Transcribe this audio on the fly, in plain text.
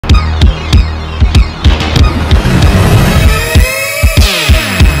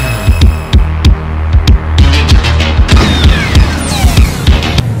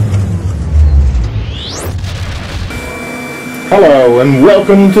Hello and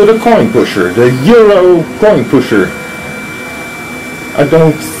welcome to the Coinpusher, the Euro Coinpusher. I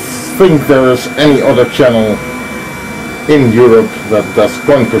don't think there's any other channel in Europe that does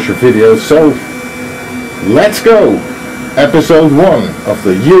Coinpusher videos, so let's go! Episode 1 of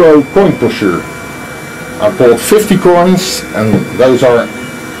the Euro Coinpusher. I bought 50 coins and those are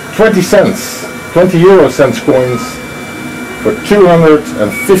 20 cents, 20 euro cents coins for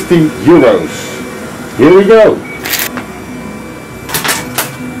 250 euros. Here we go!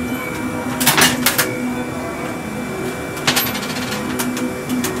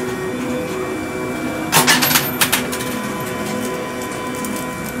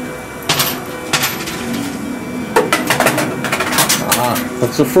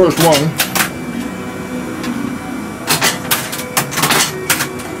 That's the first one.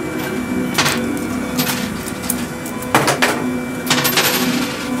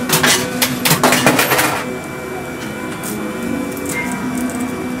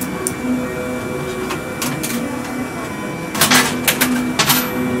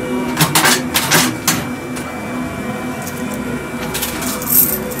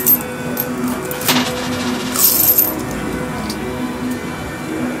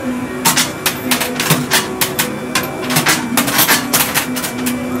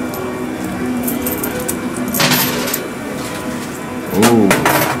 Ooh,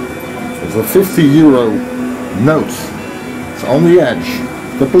 there's a 50 euro note. It's on the edge,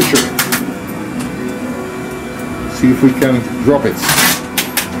 the pusher. See if we can drop it.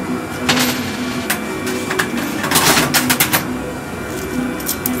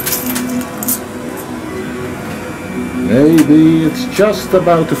 Maybe it's just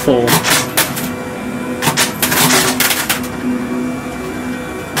about to fall.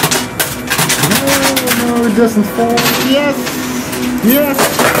 No, it doesn't fall. Yes! Yes!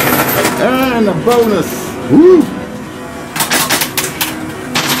 And a bonus! Woo!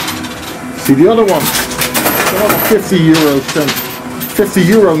 See the other one? Another 50 euro cent. 50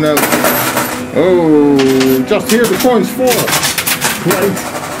 euro note. Oh, just hear the coins fall. Great!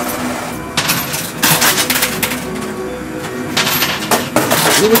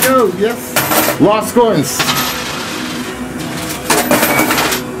 Here we go, yes! Last coins.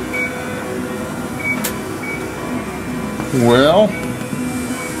 Well,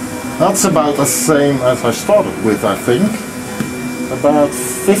 that's about the same as I started with, I think. About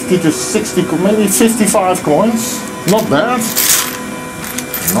 50 to 60, maybe 55 coins. Not bad.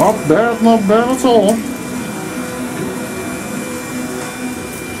 Not bad, not bad at all.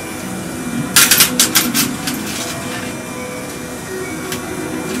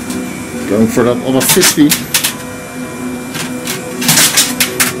 Going for that other 50.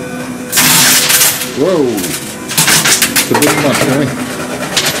 Whoa. A bit much, eh?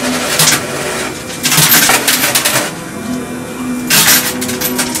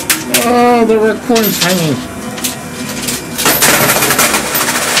 Oh, there were coins hanging.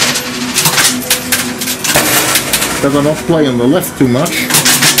 Better not play on the left too much.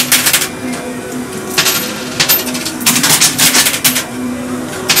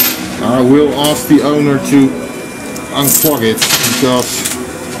 I will ask the owner to unplug it because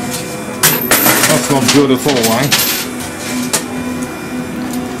that's not good at all, eh?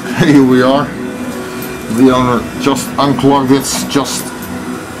 Here we are. The owner just unclogged it, just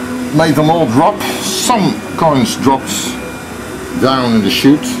made them all drop. Some coins dropped down in the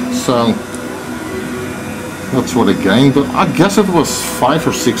chute, so that's what I gained, but I guess it was 5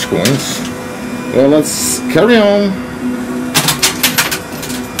 or 6 coins. Well, let's carry on.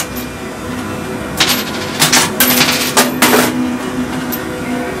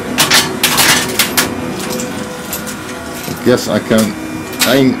 I guess I can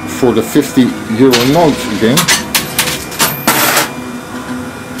aim for the 50 euro note again.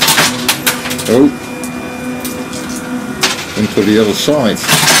 Oh, into the other side.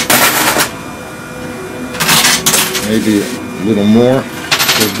 Maybe a little more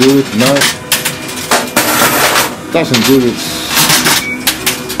will do it. No, doesn't do it.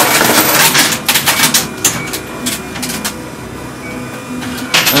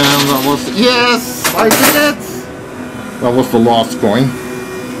 And that was, yes, I did it. That was the last coin.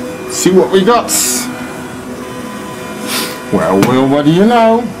 See what we got. Well, what do you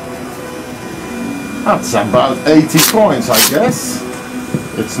know? That's about 80 coins, I guess.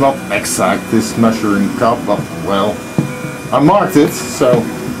 It's not exact, this measuring cup, but well, I marked it, so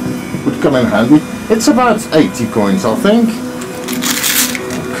it would come in handy. It's about 80 coins, I think.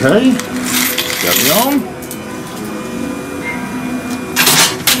 Okay, carry on.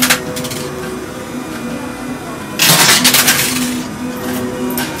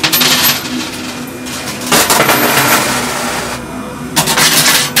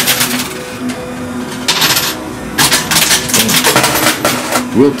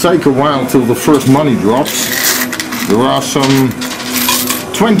 will take a while till the first money drops. There are some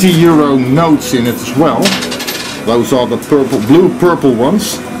 20 euro notes in it as well. Those are the blue-purple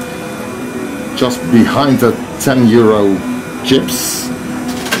ones, just behind the 10 euro chips.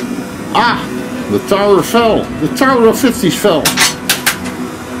 Ah! The tower fell! The tower of 50s fell!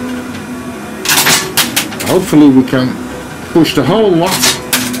 Hopefully we can push the whole lot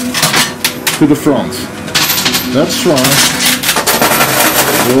to the front. That's right.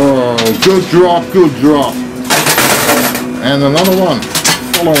 Whoa, good drop, good drop. And another one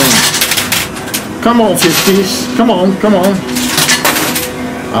following. Come on, 50s. Come on, come on.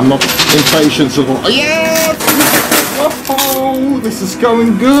 I'm not impatient at all. Oh, yes! Oh, this is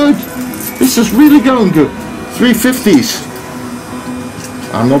going good. This is really going good. 3 50s.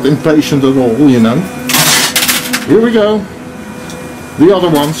 I'm not impatient at all, you know. Here we go. The other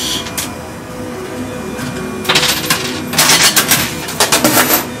ones.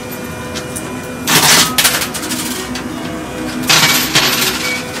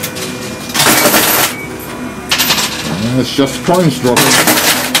 It's just coins dropping.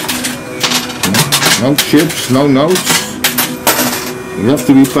 No chips, no notes. You have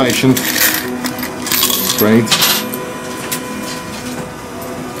to be patient. Great.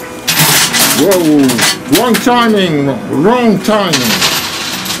 Whoa, wrong timing, wrong timing.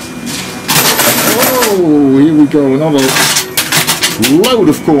 Oh, here we go, another load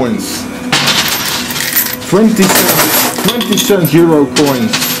of coins. 20 cent euro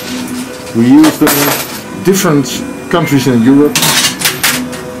coins. We use them in different countries in Europe.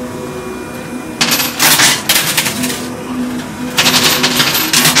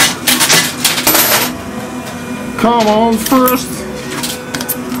 Come on, first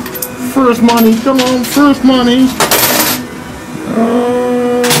money, come on, first money.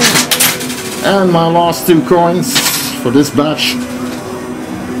 And my last 2 coins for this batch.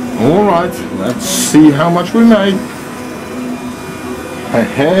 Alright, let's see how much we made.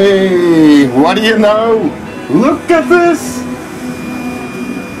 Hey, what do you know? Look at this!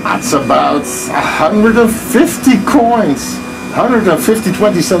 That's about 150 coins. 150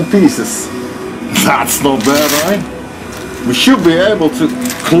 20-cent pieces. That's not bad, right? We should be able to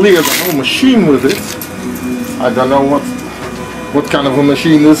clear the whole machine with it. I don't know what kind of a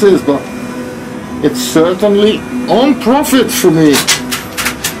machine this is, but it's certainly on profit for me.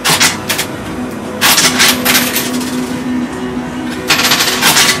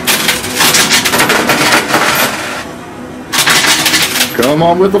 Come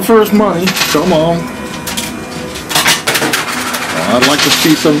on with the first money. Come on. I'd like to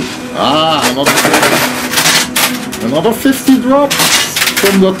see some. Another 50 drops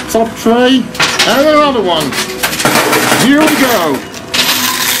from the top tray. And another one. Here we go.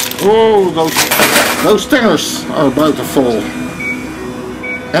 Oh, those stingers are about to fall.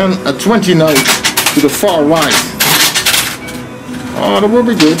 And a 20 note to the far right. Oh, that will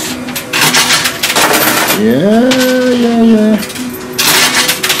be good. Yeah.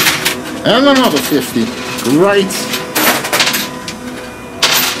 And another 50. Great.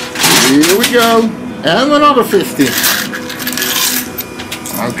 Here we go. And another 50.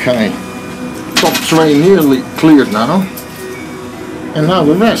 Okay. Top tray nearly cleared now. And now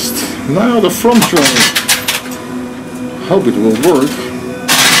the rest. Now the front tray. Hope it will work.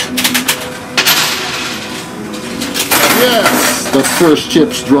 Yes! The first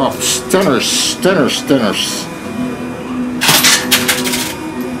chips dropped. Tenors.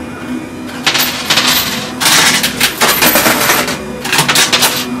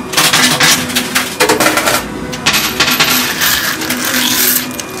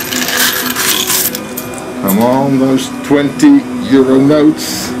 Come on, those 20 euro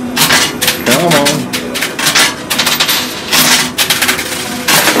notes. Come on.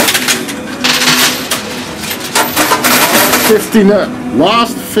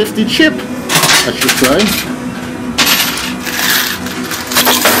 Last 50 chip, I should say.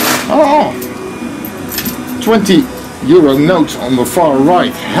 Oh, 20 euro note on the far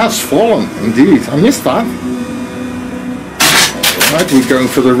right has fallen, indeed. I missed that. Alright, we're going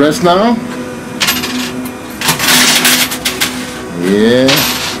for the rest now. Yeah.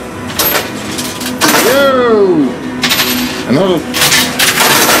 Yo! Another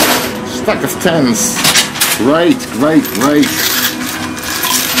stack of 10s. Great.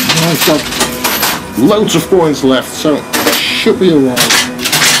 I've got loads of coins left, so it should be alright.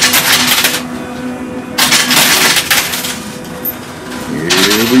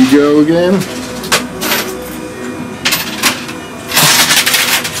 Here we go again.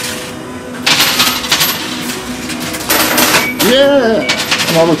 Yeah!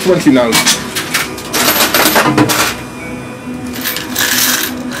 Another 20 note.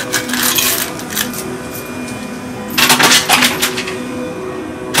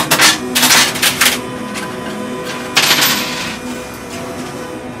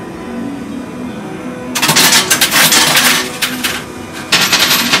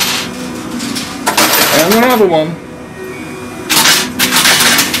 And another one.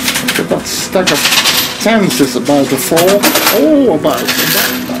 Look at that stack of 10s is about to fall. Oh, about.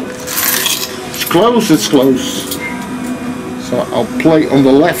 It's close, it's close. So I'll play on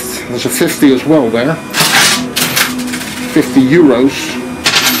the left. There's a 50 as well there. 50 euros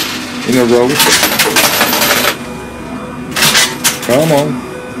in a row. Come on.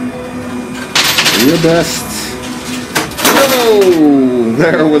 Do your best. Oh,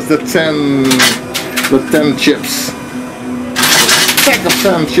 there was the 10 chips. Stack of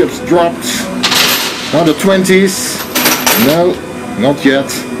 10 chips dropped. Now the 20s. No, not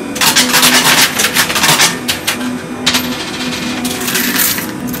yet.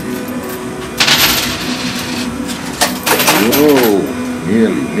 Whoa,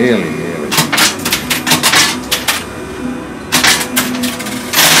 nearly.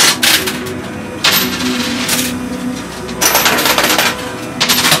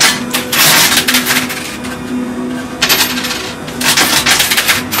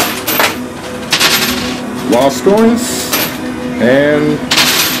 Last coins and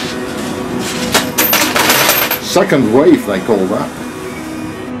second wave, they call that.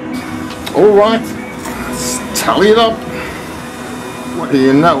 Alright, let's tally it up. What do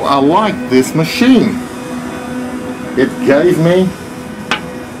you know, I like this machine. It gave me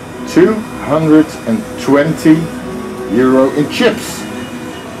 220 euro in chips.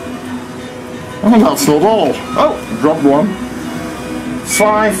 Oh, that's not all. Oh, dropped one.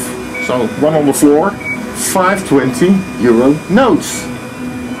 5, so one on the floor. 520 euro notes.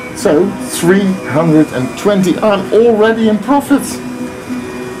 So 320. I'm already in profit.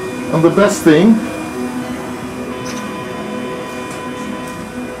 And the best thing,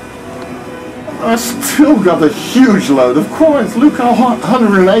 I still got a huge load of coins. Look how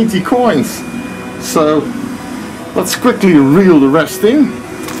 180 coins. So let's quickly reel the rest in.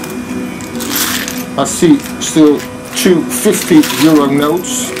 I see still 2 50 euro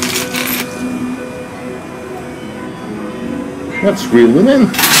notes. Let's reel them in.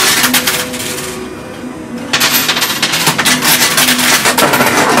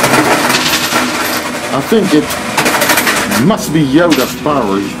 I think it must be Yoda's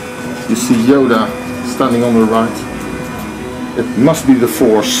power. You see Yoda standing on the right. It must be the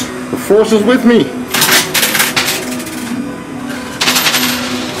Force. The Force is with me.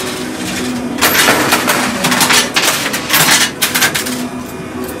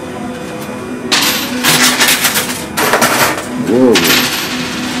 Whoa.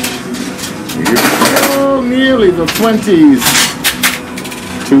 Oh, nearly the 20s.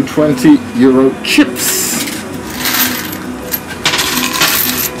 220 euro chips.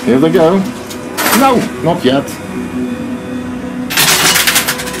 Here they go. No, not yet.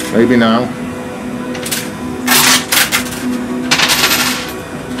 Maybe now.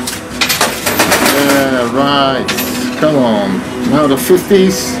 Yeah, right. Come on. Now the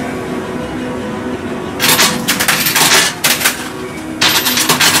 50s.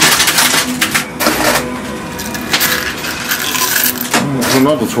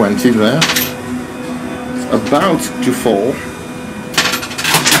 Another 20 there. It's about to fall.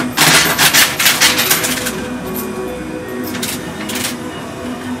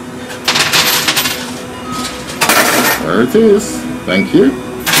 There it is. Thank you.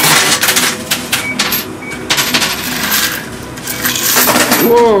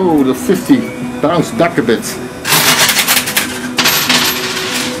 Whoa, the 50 bounced back a bit.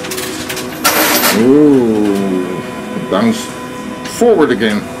 Ooh, bounced forward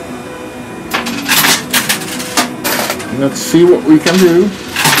again. Let's see what we can do.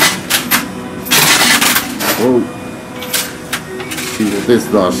 Whoa. See what this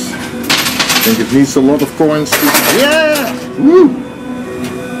does. I think it needs a lot of coins. Yeah! Woo!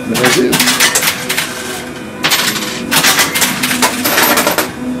 There it is.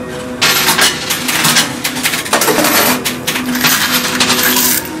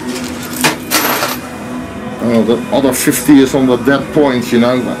 Oh, the other 50 is on the dead point, you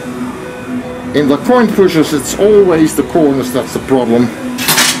know. In the coin pushers, it's always the corners that's the problem.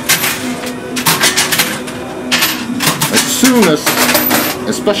 As soon as,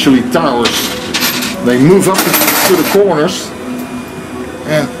 especially towers, they move up to the corners,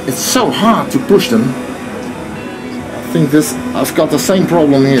 and it's so hard to push them. I think I've got the same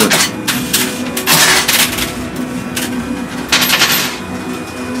problem here.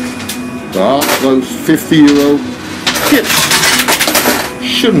 But those 50 euro chips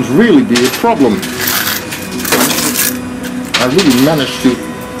shouldn't really be a problem. I really managed to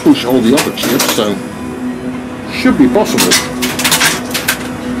push all the other chips, so should be possible.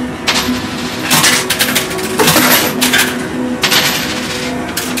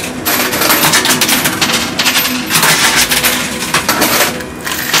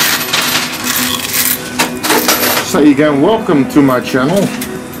 say again, welcome to my channel.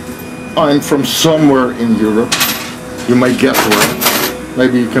 I'm from somewhere in Europe. You may guess where.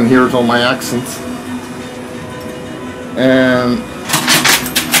 Maybe you can hear it on my accent. And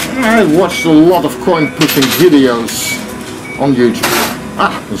I watched a lot of coin pushing videos on YouTube.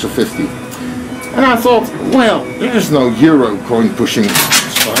 Ah, there's a 50. And I thought, well, there's no Euro coin pushing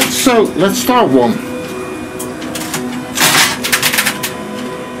site, so let's start one.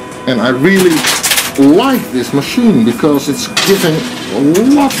 And I really like this machine because it's giving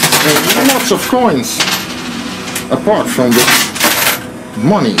lots and lots of coins, apart from the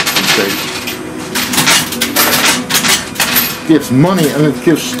money it takes. It gives money and it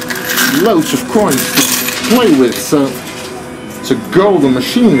gives loads of coins to play with, so it's a golden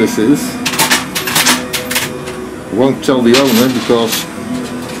machine this is. I won't tell the owner because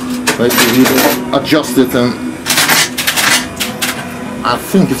maybe he will adjust it, and I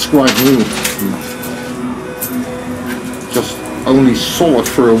think it's quite new. Just only saw it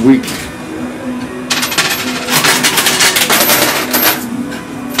for a week.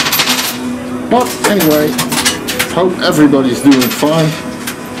 But anyway, hope everybody's doing fine.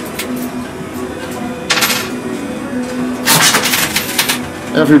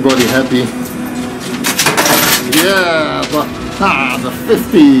 Everybody happy. Yeah, the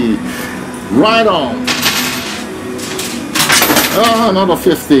 50. Right on. Oh, another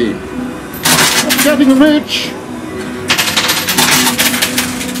 50. I'm getting rich.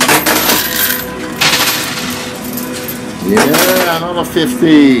 Yeah, another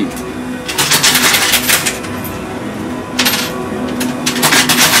 50.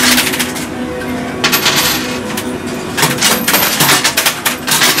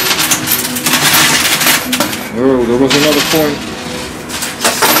 Oh, there was another coin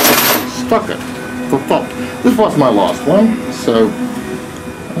stuck it for pop. This was my last one, so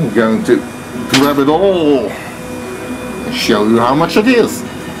I'm going to grab it all and show you how much it is.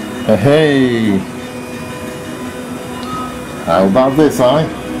 Hey, how about this, huh?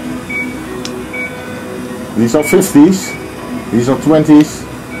 These are 50s, these are 20s,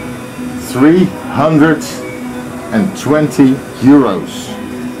 320 euros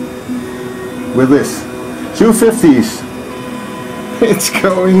with this. 2 50s. It's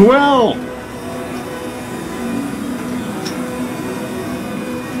going well.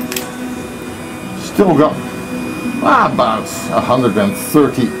 Still got about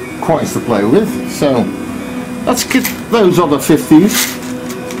 130 coins to play with, so let's get those other 50s.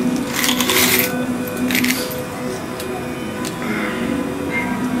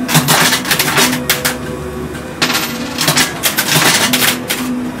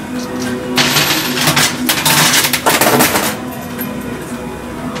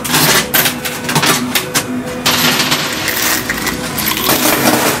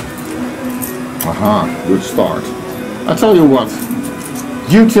 Aha, good start. I tell you what,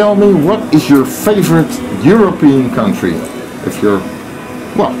 you tell me what is your favorite European country? If you're,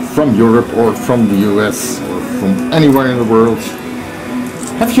 well, from Europe or from the US or from anywhere in the world.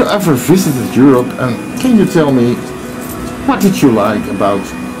 Have you ever visited Europe, and can you tell me what did you like about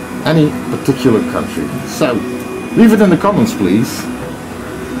any particular country? So, leave it in the comments please.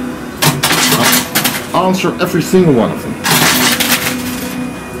 I'll answer every single one of them.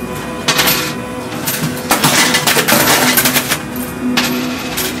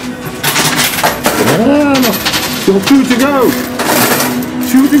 Still 2 to go.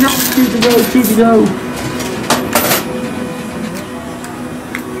 2 to go, 2 to go, 2 to go.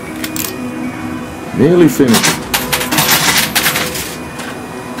 Nearly finished.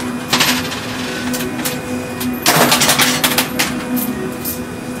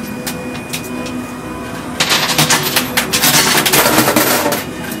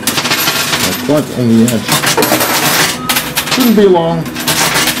 Not quite on the edge. Shouldn't be long.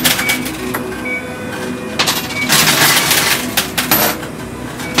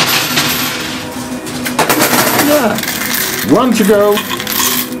 Yeah. 1 to go.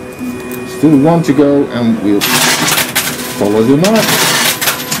 Still 1 to go, and we'll follow the mark.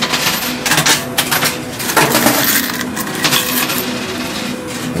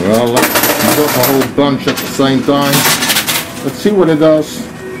 Well, let's drop a whole bunch at the same time. Let's see what it does.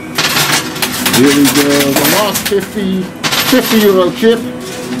 Here we go. The last 50 euro chip.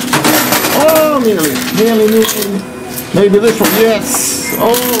 Oh, nearly. Maybe this one. Yes.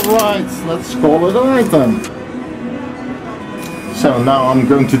 All right. Let's call it a night then. So now I'm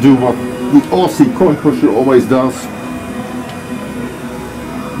going to do what the Aussie coin pusher always does.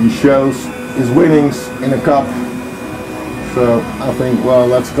 He shows his winnings in a cup. So I think, well,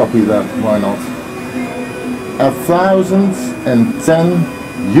 let's copy that. Why not? 1,010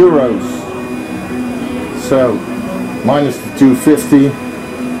 euros. So minus the 250,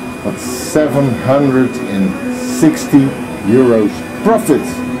 that's 760 euros profit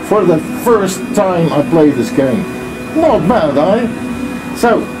for the first time I play this game. Not bad, eh?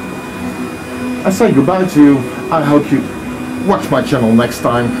 So I say goodbye to you. I hope you watch my channel next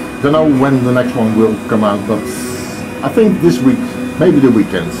time. Don't know when the next one will come out, but I think this week, maybe the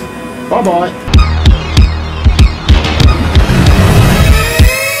weekend. Bye bye.